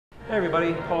Hey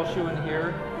everybody, Paul Shewan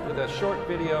here with a short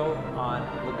video on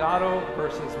legato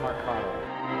versus marcato.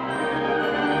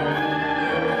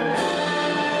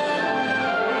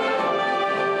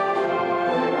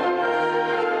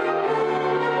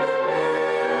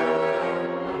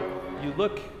 If you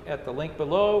look at the link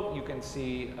below, you can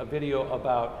see a video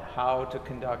about how to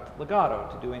conduct legato,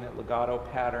 to doing a legato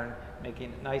pattern,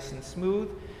 making it nice and smooth.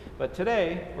 But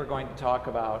today we're going to talk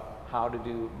about how to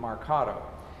do marcato.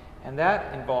 And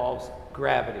that involves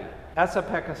gravity.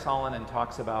 Esa-Pekka Salonen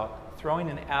talks about throwing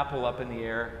an apple up in the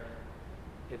air.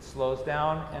 It slows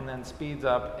down and then speeds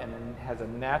up and then has a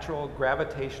natural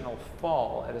gravitational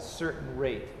fall at a certain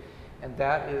rate. And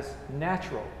that is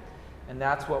natural. And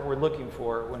that's what we're looking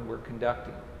for when we're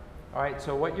conducting. All right,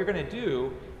 so what you're going to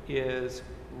do is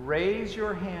raise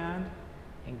your hand,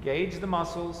 engage the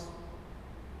muscles,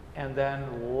 and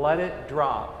then let it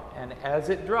drop. And as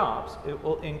it drops, it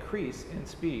will increase in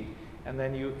speed. And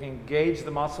then you engage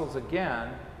the muscles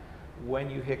again when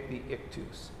you hit the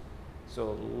ictus.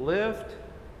 So lift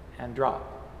and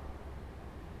drop,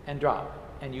 and drop.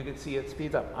 And you can see it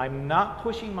speeds up. I'm not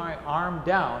pushing my arm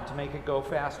down to make it go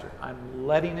faster. I'm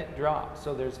letting it drop.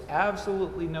 So there's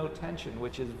absolutely no tension,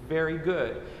 which is very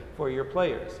good for your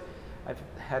players. I've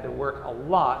had to work a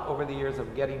lot over the years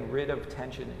of getting rid of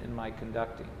tension in my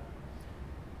conducting.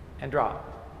 And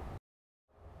drop.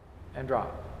 And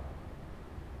drop.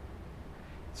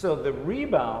 So the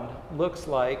rebound looks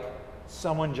like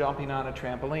someone jumping on a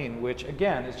trampoline, which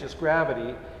again is just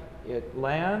gravity. It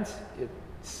lands, it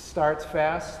starts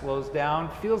fast, slows down,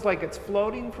 feels like it's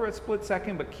floating for a split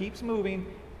second, but keeps moving,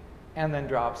 and then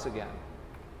drops again.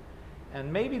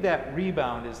 And maybe that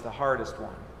rebound is the hardest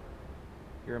one.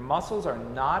 Your muscles are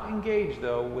not engaged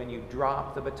though when you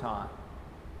drop the baton,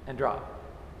 and drop,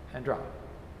 and drop,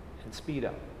 and speed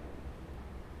up.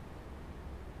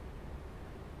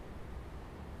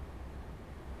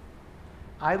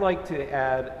 I like to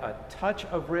add a touch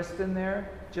of wrist in there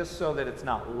just so that it's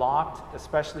not locked,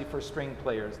 especially for string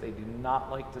players. They do not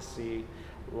like to see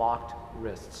locked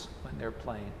wrists when they're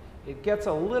playing. It gets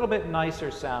a little bit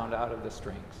nicer sound out of the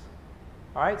strings.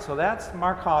 All right, so that's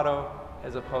marcato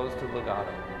as opposed to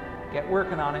legato. Get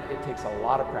working on it. It takes a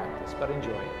lot of practice, but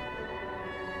enjoy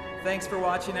it. Thanks for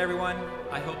watching, everyone.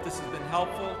 I hope this has been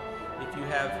helpful. If you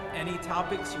have any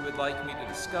topics you would like me to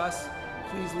discuss,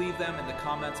 please leave them in the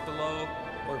comments below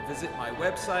or visit my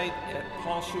website at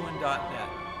paulshewan.net.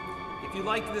 If you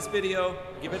liked this video,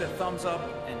 give it a thumbs up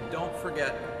and don't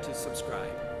forget to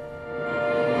subscribe.